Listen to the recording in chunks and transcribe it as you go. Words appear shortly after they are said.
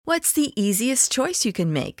What's the easiest choice you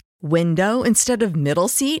can make? Window instead of middle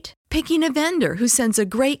seat? Picking a vendor who sends a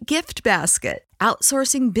great gift basket?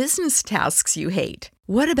 Outsourcing business tasks you hate?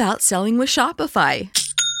 What about selling with Shopify?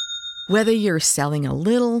 Whether you're selling a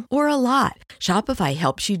little or a lot, Shopify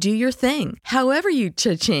helps you do your thing, however you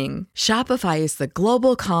cha-ching. Shopify is the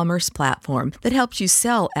global commerce platform that helps you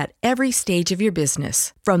sell at every stage of your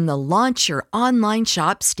business. From the launch your online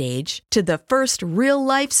shop stage to the first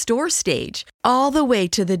real-life store stage, all the way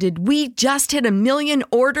to the did we just hit a million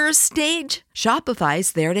orders stage.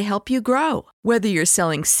 Shopify's there to help you grow. Whether you're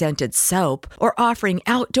selling scented soap or offering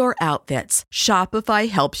outdoor outfits, Shopify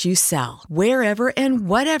helps you sell. Wherever and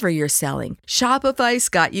whatever you're selling, Shopify's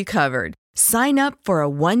got you covered. Sign up for a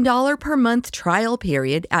 $1 per month trial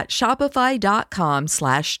period at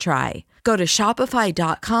shopify.com/try. Go to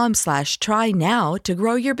shopify.com/try now to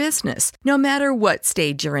grow your business, no matter what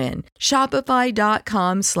stage you're in.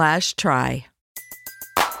 Shopify.com/try.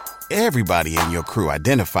 Everybody in your crew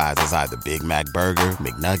identifies as either Big Mac Burger,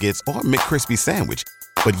 McNuggets, or McCrispy Sandwich.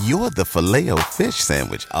 But you're the Filet-O-Fish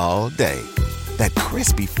Sandwich all day. That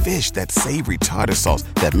crispy fish, that savory tartar sauce,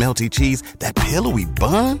 that melty cheese, that pillowy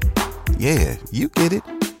bun. Yeah, you get it.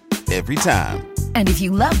 Every time. And if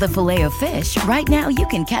you love the Filet-O-Fish, right now you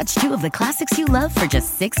can catch two of the classics you love for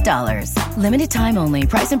just $6. Limited time only.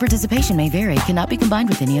 Price and participation may vary. Cannot be combined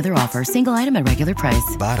with any other offer. Single item at regular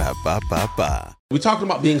price. Ba-da-ba-ba-ba. We're talking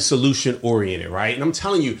about being solution-oriented, right? And I'm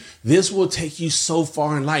telling you, this will take you so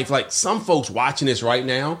far in life. Like some folks watching this right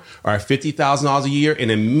now are at $50,000 a year,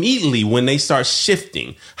 and immediately when they start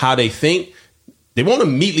shifting how they think, they won't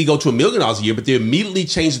immediately go to $1 million a year, but they immediately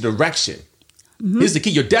change the direction. Mm-hmm. Here's the key.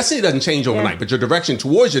 Your destiny doesn't change overnight, but your direction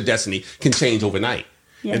towards your destiny can change overnight.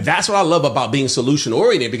 Yeah. And that's what I love about being solution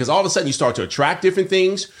oriented, because all of a sudden you start to attract different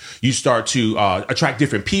things. You start to attract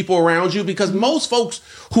different people around you, because most folks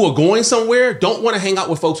who are going somewhere don't want to hang out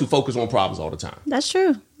with folks who focus on problems all the time. That's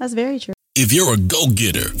true. That's very true. If you're a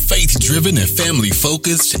go-getter, faith-driven, and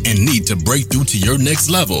family-focused, and need to break through to your next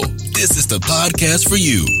level, this is the podcast for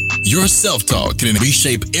you. Your self-talk can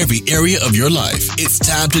reshape every area of your life. It's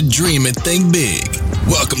time to dream and think big.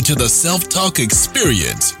 Welcome to the Self-Talk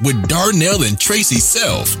Experience with Darnell and Tracy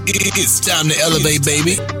Self. It's time to elevate,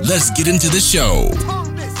 baby. Let's get into the show.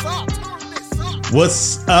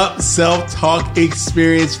 What's up, Self-Talk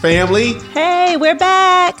Experience family? Hey, we're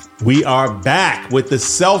back. We are back with the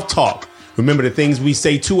Self-Talk. Remember, the things we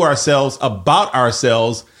say to ourselves about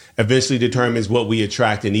ourselves eventually determines what we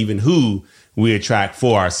attract and even who we attract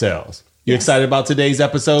for ourselves. You excited about today's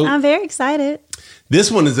episode? I'm very excited. This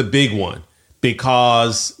one is a big one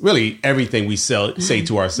because really everything we say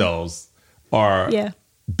to ourselves are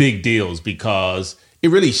big deals, because it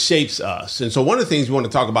really shapes us. And so one of the things we want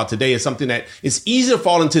to talk about today is something that it's easy to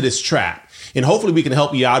fall into this trap. And hopefully we can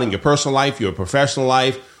help you out in your personal life, your professional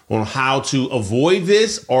life, on how to avoid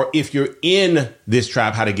this, or if you're in this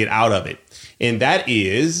trap, how to get out of it. And that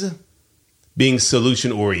is being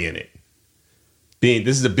solution oriented.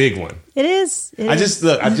 This is a big one. It is. I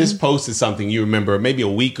just posted something, you remember, maybe a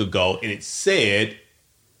week ago, and it said,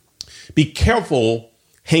 be careful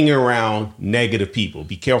hanging around negative people.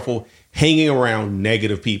 Be careful hanging around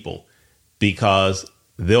negative people, because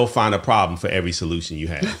they'll find a problem for every solution you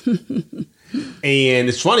have. And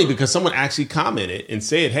it's funny because someone actually commented and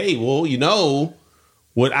said, hey, well,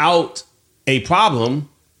 without a problem,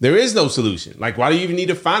 there is no solution. Like, why do you even need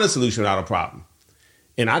to find a solution without a problem?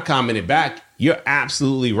 And I commented back, you're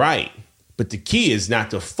absolutely right. But the key is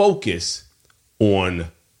not to focus on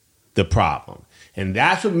the problem. And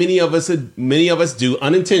that's what many of us do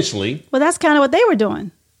unintentionally. Well, that's kind of what they were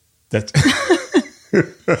doing. That's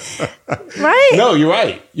right. No, you're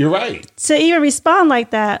right. You're right. To even respond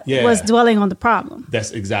like that was dwelling on the problem.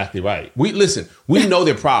 That's exactly right. We know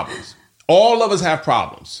their problems. All of us have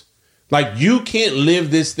problems. Like, you can't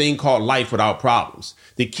live this thing called life without problems.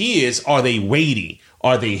 The key is, are they weighty?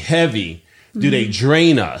 Are they heavy? Do they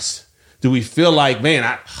drain us? Do we feel like, man,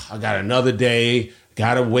 I got another day,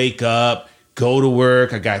 got to wake up, go to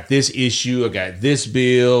work. I got this issue. I got this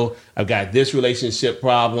bill. I've got this relationship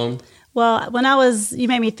problem. Well, you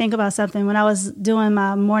made me think about something. When I was doing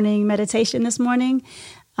my morning meditation this morning,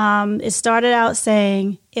 it started out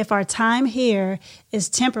saying, if our time here is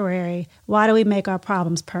temporary, why do we make our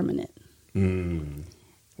problems permanent?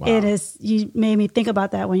 Wow. You made me think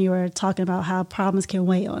about that when you were talking about how problems can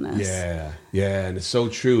weigh on us. Yeah, and it's so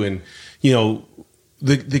true. And,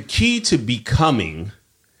 the key to becoming,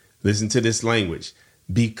 listen to this language,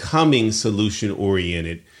 becoming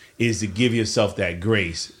solution-oriented is to give yourself that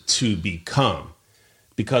grace to become,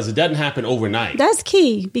 because it doesn't happen overnight. That's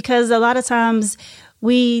key, because a lot of times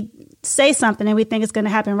we say something and we think it's going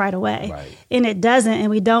to happen right away. Right. And it doesn't, and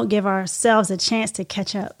we don't give ourselves a chance to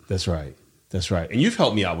catch up. That's right. That's right. And you've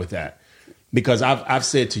helped me out with that, because I've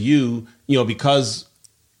said to you, because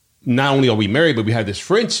not only are we married, but we have this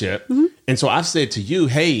friendship. Mm-hmm. And so I've said to you,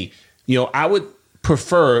 hey, I would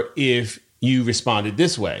prefer if you responded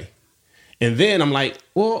this way. And then I'm like,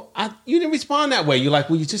 well, you didn't respond that way. You're like,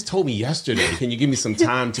 well, you just told me yesterday. Can you give me some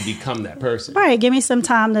time to become that person? Right. Give me some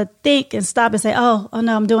time to think and stop and say, oh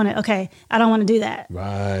no, I'm doing it. Okay. I don't want to do that.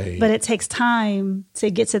 Right. But it takes time to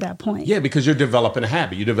get to that point. Yeah, because you're developing a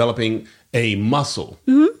habit. You're developing a muscle.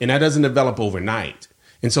 Mm-hmm. And that doesn't develop overnight.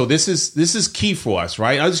 And so this is key for us,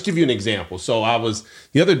 right? I'll just give you an example. So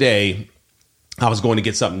the other day, I was going to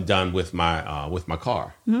get something done with my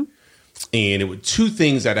car. Mm-hmm. And it were two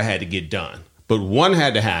things that I had to get done. But one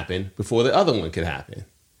had to happen before the other one could happen.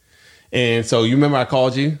 And so you remember I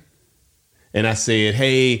called you? And I said,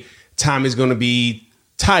 hey, time is going to be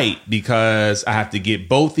tight because I have to get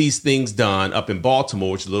both these things done up in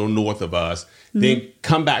Baltimore, which is a little north of us, then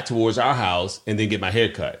come back towards our house and then get my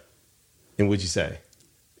hair cut. And what'd you say?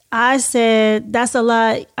 I said, that's a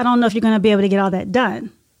lot. I don't know if you're going to be able to get all that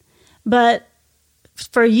done. But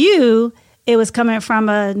for you, it was coming from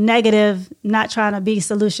a negative, not trying to be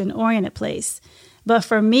solution-oriented place. But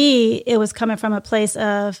for me, it was coming from a place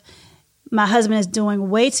of my husband is doing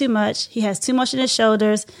way too much. He has too much on his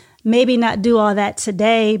shoulders. Maybe not do all that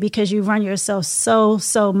today because you run yourself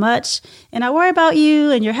so much. And I worry about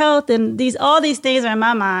you and your health, and all these things are in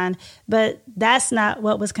my mind. But that's not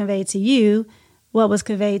what was conveyed to you. What was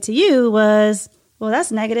conveyed to you was, well,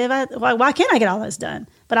 that's negative. Why can't I get all this done?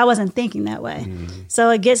 But I wasn't thinking that way. Mm-hmm. So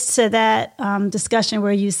it gets to that discussion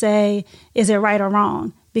where you say, is it right or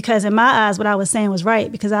wrong? Because in my eyes, what I was saying was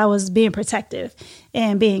right, because I was being protective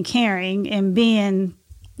and being caring and being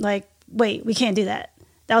like, wait, we can't do that.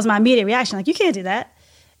 That was my immediate reaction. Like, you can't do that.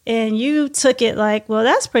 And you took it like, well,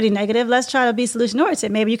 that's pretty negative. Let's try to be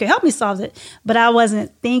solution-oriented. Maybe you can help me solve it. But I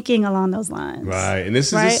wasn't thinking along those lines. Right. And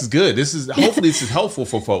this is good. Hopefully this is helpful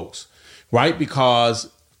for folks, right? Because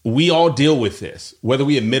we all deal with this, whether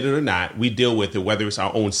we admit it or not. We deal with it, whether it's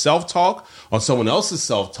our own self-talk or someone else's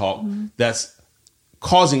self-talk that's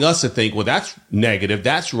causing us to think, well, that's negative,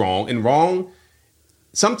 that's wrong. And wrong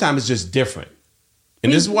sometimes is just different.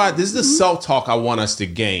 And this is the self-talk I want us to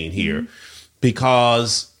gain here,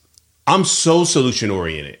 because I'm so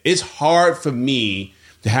solution-oriented. It's hard for me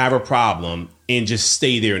to have a problem and just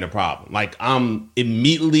stay there in the problem. Like, I'm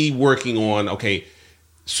immediately working on, okay,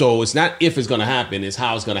 so it's not if it's going to happen, it's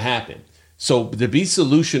how it's going to happen. So to be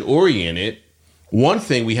solution-oriented, one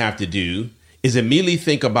thing we have to do is immediately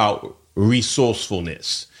think about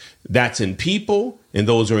resourcefulness. That's in people, and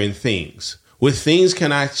those are in things. What things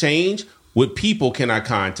can I change? What people can I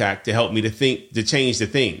contact to help me to change the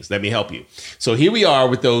things? Let me help you. So here we are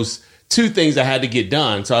with those two things I had to get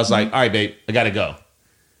done. So I was like, all right, babe, I got to go.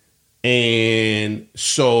 And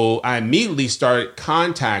so I immediately started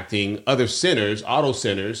contacting other centers, auto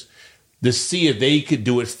centers, to see if they could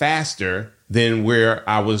do it faster than where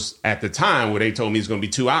I was at the time, where they told me it's going to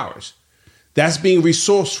be 2 hours. That's being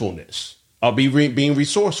resourcefulness. I'll be being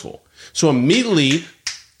resourceful. So immediately,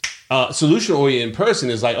 solution-oriented person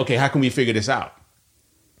is like, okay, how can we figure this out?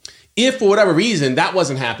 If for whatever reason that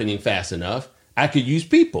wasn't happening fast enough, I could use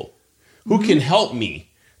people who can help me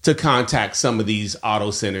to contact some of these auto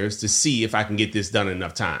centers to see if I can get this done in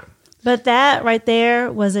enough time. But that right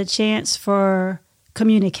there was a chance for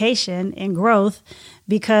communication and growth,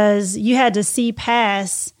 because you had to see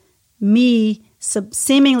past me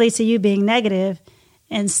seemingly to you being negative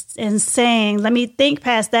and saying, let me think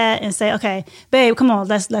past that and say, okay, babe, come on,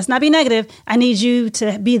 let's not be negative. I need you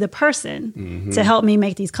to be the person to help me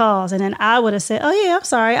make these calls. And then I would have said, oh yeah, I'm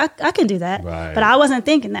sorry, I can do that. Right. But I wasn't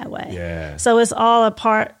thinking that way. Yeah. So it's all a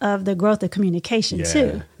part of the growth of communication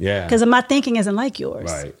too. Yeah. Because my thinking isn't like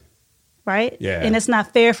yours. Right. Right? Yeah. And it's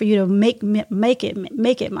not fair for you to make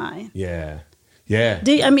it mine. Yeah. Yeah.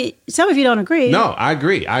 Tell me if you don't agree. No, I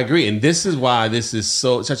agree. And this is why this is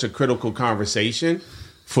such a critical conversation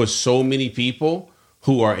for so many people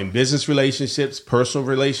who are in business relationships, personal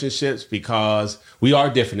relationships, because we are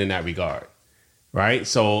different in that regard, right?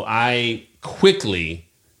 So I quickly,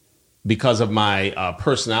 because of my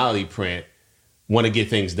personality print, want to get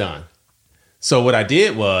things done. So what I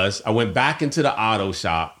did was I went back into the auto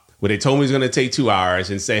shop where they told me it was going to take 2 hours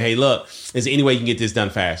and say, hey, look, is there any way you can get this done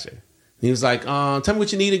faster? And he was like, tell me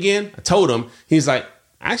what you need again. I told him. He's like,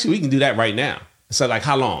 actually, we can do that right now. I said, like,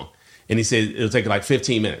 how long? And he said, it'll take like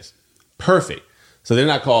 15 minutes. Perfect. So then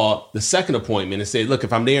I called the second appointment and said, look,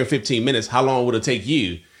 if I'm there in 15 minutes, how long would it take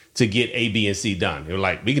you to get A, B, and C done. They were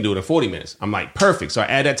like, we can do it in 40 minutes. I'm like, perfect. So I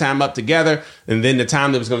add that time up together. And then the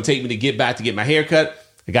time that was going to take me to get back to get my hair cut,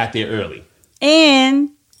 I got there early.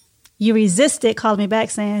 And you resisted, calling me back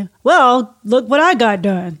saying, well, look what I got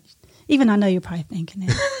done. Even I know you're probably thinking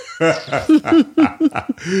that.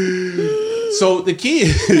 So the key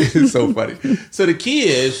is so funny. So the key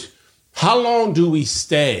is, how long do we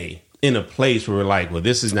stay in a place where we're like, well,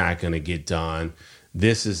 this is not going to get done.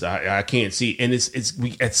 This is, I can't see. And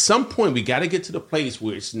we at some point, we got to get to the place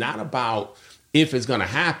where it's not about if it's going to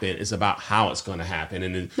happen, it's about how it's going to happen.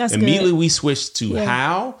 And then immediately we switch to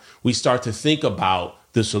how, we start to think about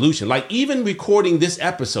the solution. Like even recording this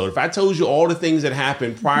episode, if I told you all the things that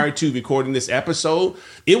happened prior to recording this episode,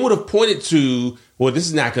 it would have pointed to, well, this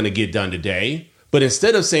is not going to get done today. But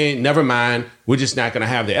instead of saying, never mind, we're just not going to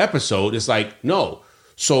have the episode, it's like, no.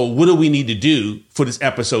 So what do we need to do for this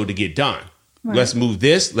episode to get done? Right. Let's move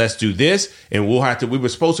this. Let's do this. And we were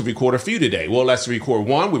supposed to record a few today. Well, let's record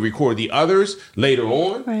one. We record the others later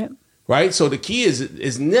on. Right. So the key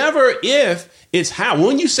is never if, it's how.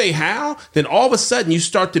 When you say how, then all of a sudden you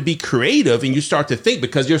start to be creative and you start to think,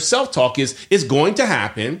 because your self-talk is going to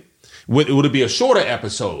happen. Would it be a shorter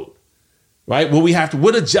episode? Right.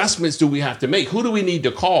 What adjustments do we have to make? Who do we need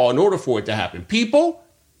to call in order for it to happen? People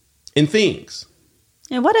and things.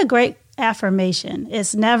 And what a great affirmation.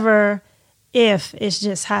 It's never if, it's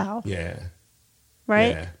just how. Yeah.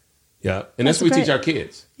 Right? Yeah. And that's what we teach our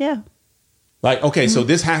kids. Yeah. Like, okay, so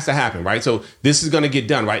this has to happen, right? So this is going to get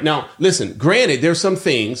done, right? Now, listen, granted, there's some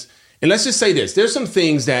things, and let's just say this, there's some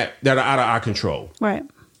things that are out of our control. Right.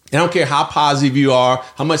 I don't care how positive you are,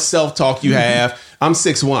 how much self-talk you have. I'm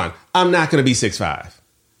 6'1". I'm not going to be 6'5".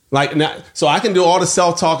 Like, so I can do all the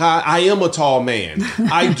self-talk. I am a tall man.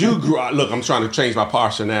 I do look, I'm trying to change my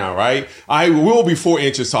posture now, right? I will be 4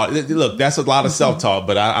 inches tall. Look, that's a lot of self-talk,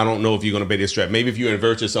 but I don't know if you're going to be this straight. Maybe if you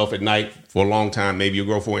invert yourself at night for a long time, maybe you'll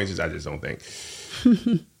grow 4 inches. I just don't think.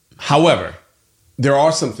 However, there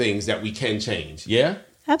are some things that we can change. Yeah?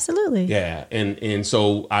 Absolutely. Yeah. And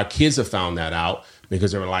so our kids have found that out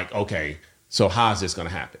because they were like, okay, so how is this going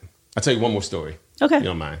to happen? I'll tell you one more story. Okay. You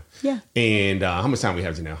don't mind? Yeah. And how much time we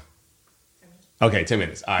have, Janelle? Okay, 10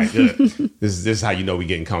 minutes. All right, good. This is how you know we're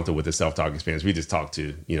getting comfortable with the self-talk experience. We just talk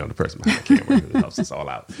to, the person behind the camera who helps us all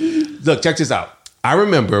out. Look, check this out. I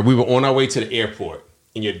remember we were on our way to the airport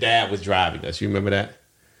and your dad was driving us. You remember that?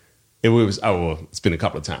 It's been a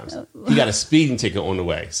couple of times. He got a speeding ticket on the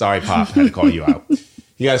way. Sorry, Pop, I had to call you out.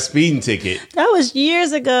 He got a speeding ticket. That was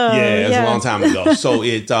years ago. Yeah, it was a long time ago. So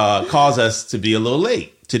it caused us to be a little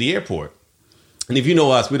late to the airport. And if you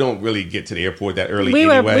know us, we don't really get to the airport that early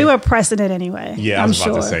anyway. We were pressing it anyway. Yeah, I was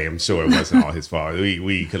about to say, I'm sure it wasn't all his fault.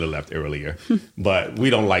 We could have left earlier. But we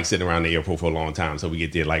don't like sitting around the airport for a long time. So we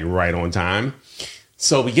get there like right on time.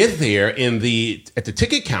 So we get there at the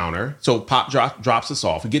ticket counter. So Pop drops us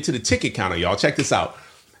off. We get to the ticket counter, y'all. Check this out.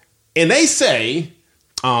 And they say,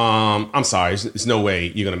 I'm sorry, there's no way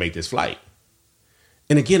you're going to make this flight.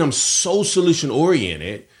 And again, I'm so solution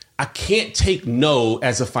oriented. I can't take no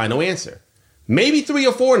as a final answer. Maybe 3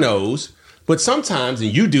 or 4 no's, but sometimes,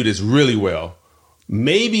 and you do this really well,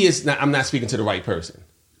 maybe I'm not speaking to the right person.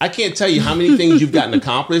 I can't tell you how many things you've gotten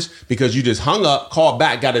accomplished because you just hung up, called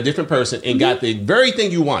back, got a different person, and got the very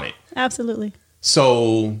thing you wanted. Absolutely.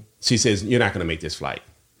 So she says, you're not going to make this flight.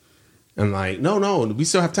 I'm like, no, we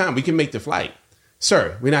still have time. We can make the flight.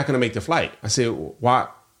 Sir, we're not going to make the flight. I said, why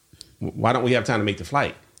don't we have time to make the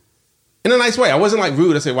flight? In a nice way. I wasn't like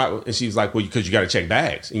rude. I said, why? And she's like, well, because you got to check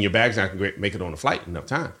bags and your bag's not going to make it on the flight in enough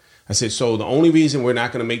time. I said, so the only reason we're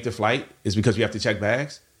not going to make the flight is because we have to check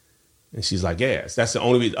bags? And she's like, yes, that's the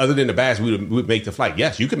only reason. Other than the bags, we would make the flight.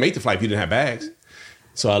 Yes, you could make the flight if you didn't have bags.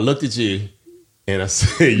 So I looked at you and I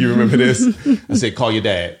said, you remember this? I said, call your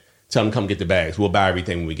dad. Tell him to come get the bags. We'll buy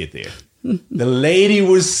everything when we get there. The lady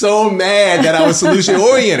was so mad that I was solution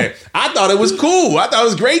oriented. I thought it was cool. I thought it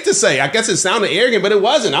was great to say. I guess it sounded arrogant, but it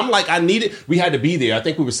wasn't. I'm like, we had to be there. I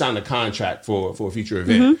think we were signing a contract for a future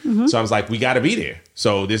event. So I was like, we got to be there.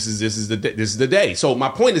 So this is the day. So my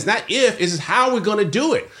point is not if, this is how we're going to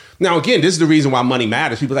do it. Now, again, this is the reason why money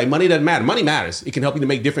matters. People are like, money doesn't matter. Money matters. It can help you to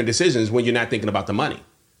make different decisions when you're not thinking about the money,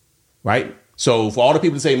 right? So for all the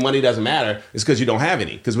people that say money doesn't matter, it's because you don't have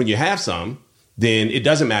any. Because when you have some, then it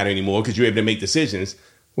doesn't matter anymore because you're able to make decisions.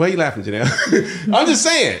 Why are you laughing, Janelle? I'm just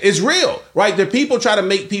saying, it's real, right? The people try to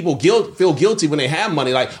make people feel guilty when they have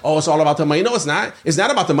money, like, oh, it's all about the money. No, it's not. It's not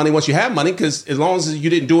about the money once you have money, because as long as you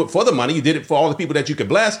didn't do it for the money, you did it for all the people that you could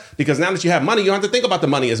bless, because now that you have money, you don't have to think about the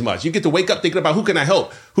money as much. You get to wake up thinking about who can I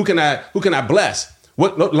help? Who can I bless?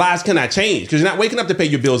 What lives can I change? Because you're not waking up to pay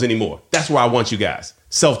your bills anymore. That's where I want you guys.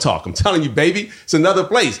 Self-talk. I'm telling you, baby, it's another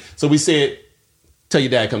place. So we said, Tell your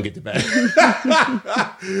dad come get the bag.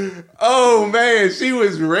 Oh, man, she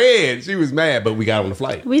was red. She was mad, but we got on the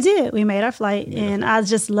flight. We did. We made our flight. And I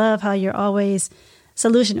just love how you're always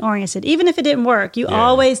solution-oriented. Even if it didn't work, you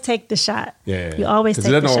always take the shot. Yeah. You always take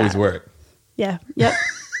the shot. Because it doesn't always work. Yeah. Yep.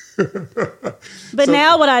 But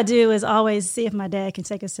now what I do is always see if my dad can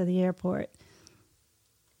take us to the airport.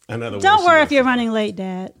 Don't worry if you're running late,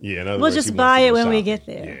 Dad. Yeah, we'll just buy it when we get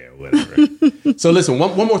there. Yeah, whatever. So listen,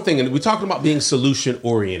 one more thing. And we're talking about being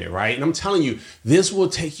solution-oriented, right? And I'm telling you, this will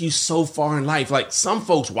take you so far in life. Like some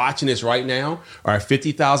folks watching this right now are at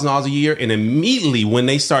 $50,000 a year. And immediately when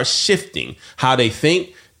they start shifting how they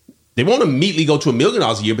think, they won't immediately go to $1 million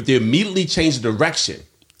a year, but they immediately change the direction.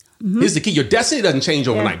 Here's the key. Your destiny doesn't change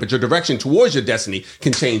overnight, but your direction towards your destiny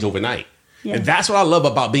can change overnight. Yeah. And that's what I love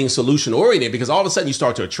about being solution oriented, because all of a sudden you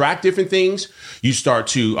start to attract different things. You start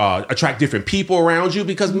to attract different people around you,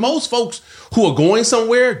 because most folks who are going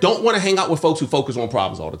somewhere don't want to hang out with folks who focus on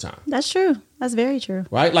problems all the time. That's true. That's very true.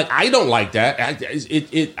 Right? Like I don't like that.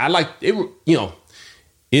 I like it. You know,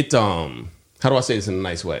 it. How do I say this in a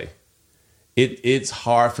nice way? It's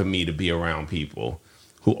hard for me to be around people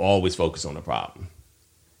who always focus on the problem,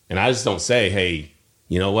 and I just don't say, hey,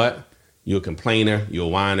 you know what? You're a complainer. You're a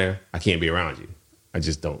whiner. I can't be around you. I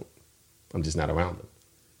just don't. I'm just not around them.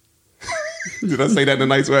 Did I say that in a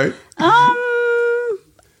nice way?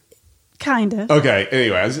 Kinda. Okay.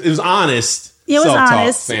 Anyway, it was honest. It was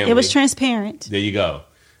honest. Family. It was transparent. There you go.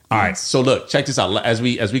 All right. So look, check this out. As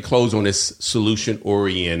we close on this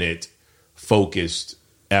solution-oriented, focused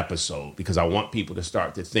episode, because I want people to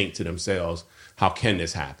start to think to themselves, how can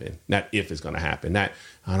this happen? Not if it's going to happen. Not,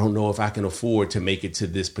 I don't know if I can afford to make it to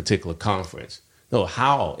this particular conference. No,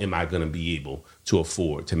 how am I going to be able to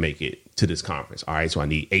afford to make it to this conference? All right, so I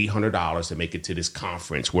need $800 to make it to this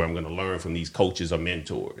conference where I'm going to learn from these coaches or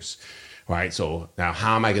mentors. All right, so now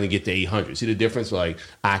how am I going to get to 800? See the difference? Like,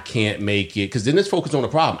 I can't make it, because then it's focused on the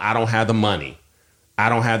problem. I don't have the money. I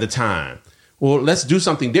don't have the time. Well, let's do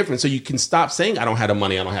something different so you can stop saying I don't have the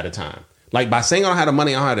money, I don't have the time. Like by saying I don't have the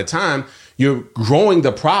money, I don't have the time, you're growing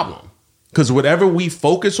the problem, because whatever we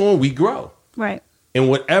focus on, we grow. Right. And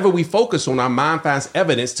whatever we focus on, our mind finds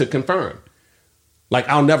evidence to confirm. Like,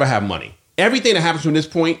 I'll never have money. Everything that happens from this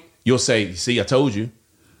point, you'll say, see, I told you.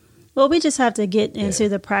 Well, we just have to get into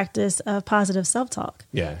the practice of positive self-talk.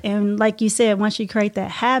 Yeah. And like you said, once you create that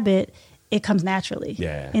habit, it comes naturally.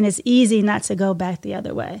 Yeah. And it's easy not to go back the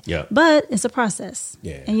other way. Yeah. But it's a process.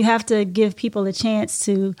 Yeah. And you have to give people a chance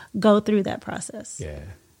to go through that process. Yeah.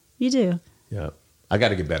 You do. Yeah. I got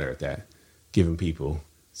to get better at that. Giving people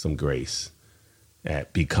some grace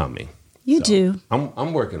at becoming. You do.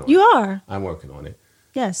 I'm working on it. You are. I'm working on it.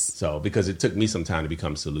 Yes. So, because it took me some time to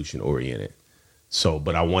become solution oriented. So,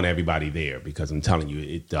 but I want everybody there, because I'm telling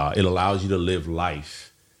you, it allows you to live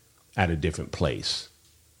life at a different place.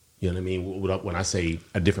 You know what I mean? When I say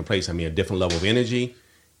a different place, I mean a different level of energy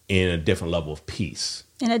and a different level of peace.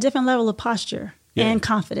 And a different level of posture and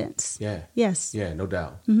confidence. Yeah. Yes. Yeah, no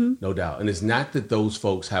doubt. Mm-hmm. No doubt. And it's not that those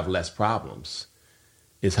folks have less problems.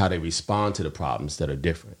 It's how they respond to the problems that are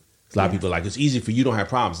different. A lot of people are like, it's easy for you, don't have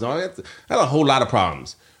problems. No, I have a whole lot of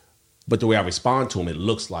problems. But the way I respond to them, it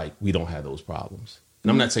looks like we don't have those problems.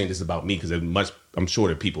 And I'm not saying this is about me, because I'm sure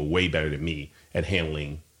there are people way better than me at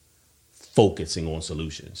focusing on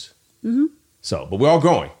solutions. Mm-hmm. So, but we're all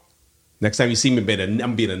growing. Next time you see me, I'm going to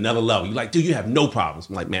be at another level. You're like, dude, you have no problems.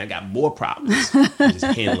 I'm like, man, I got more problems. I just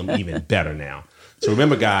handle them even better now. So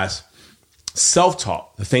remember, guys,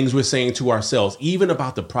 self-talk, the things we're saying to ourselves, even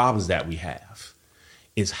about the problems that we have,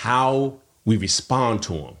 is how we respond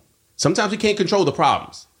to them. Sometimes we can't control the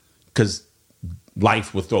problems, because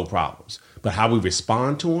life will throw problems. But how we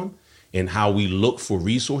respond to them and how we look for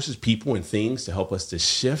resources, people, and things to help us to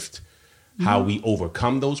shift how we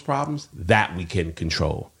overcome those problems, that we can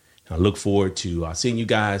control. And I look forward to seeing you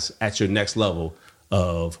guys at your next level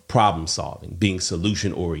of problem solving, being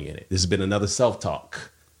solution oriented. This has been another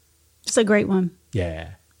self-talk. It's a great one.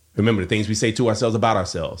 Yeah. Remember, the things we say to ourselves about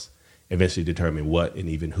ourselves eventually determine what and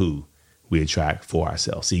even who we attract for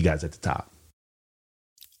ourselves. See you guys at the top.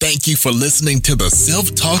 Thank you for listening to the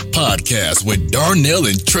Self-Talk Podcast with Darnell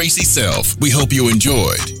and Tracy Self. We hope you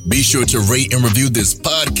enjoyed. Be sure to rate and review this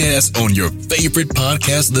podcast on your favorite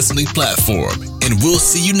podcast listening platform. And we'll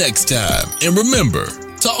see you next time. And remember,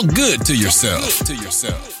 talk good to yourself.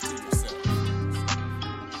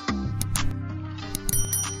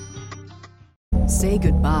 say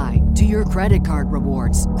goodbye to your credit card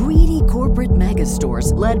rewards. Greedy corporate mega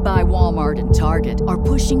stores, led by Walmart and Target, are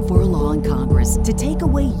pushing for a law in Congress to take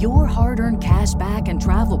away your hard-earned cash back and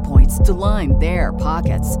travel points to line their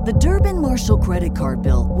pockets. The Durbin-Marshall credit card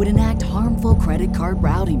bill would enact harmful credit card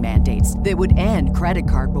routing mandates that would end credit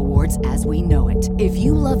card rewards as we know it. If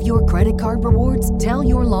you love your credit card rewards, tell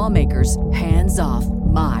your lawmakers, hands off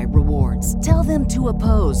my rewards. Tell them to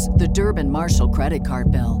oppose the Durbin-Marshall credit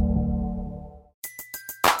card bill.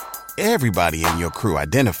 Everybody in your crew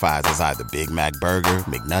identifies as either Big Mac Burger,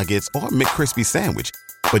 McNuggets, or McCrispy Sandwich.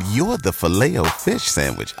 But you're the Filet-O-Fish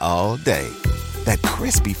Sandwich all day. That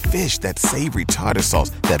crispy fish, that savory tartar sauce,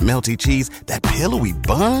 that melty cheese, that pillowy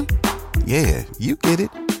bun. Yeah, you get it.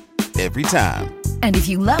 Every time. And if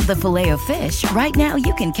you love the Filet-O-Fish, right now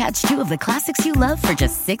you can catch two of the classics you love for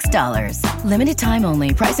just $6. Limited time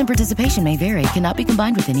only. Price and participation may vary. Cannot be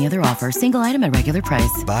combined with any other offer. Single item at regular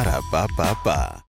price. Ba-da-ba-ba-ba.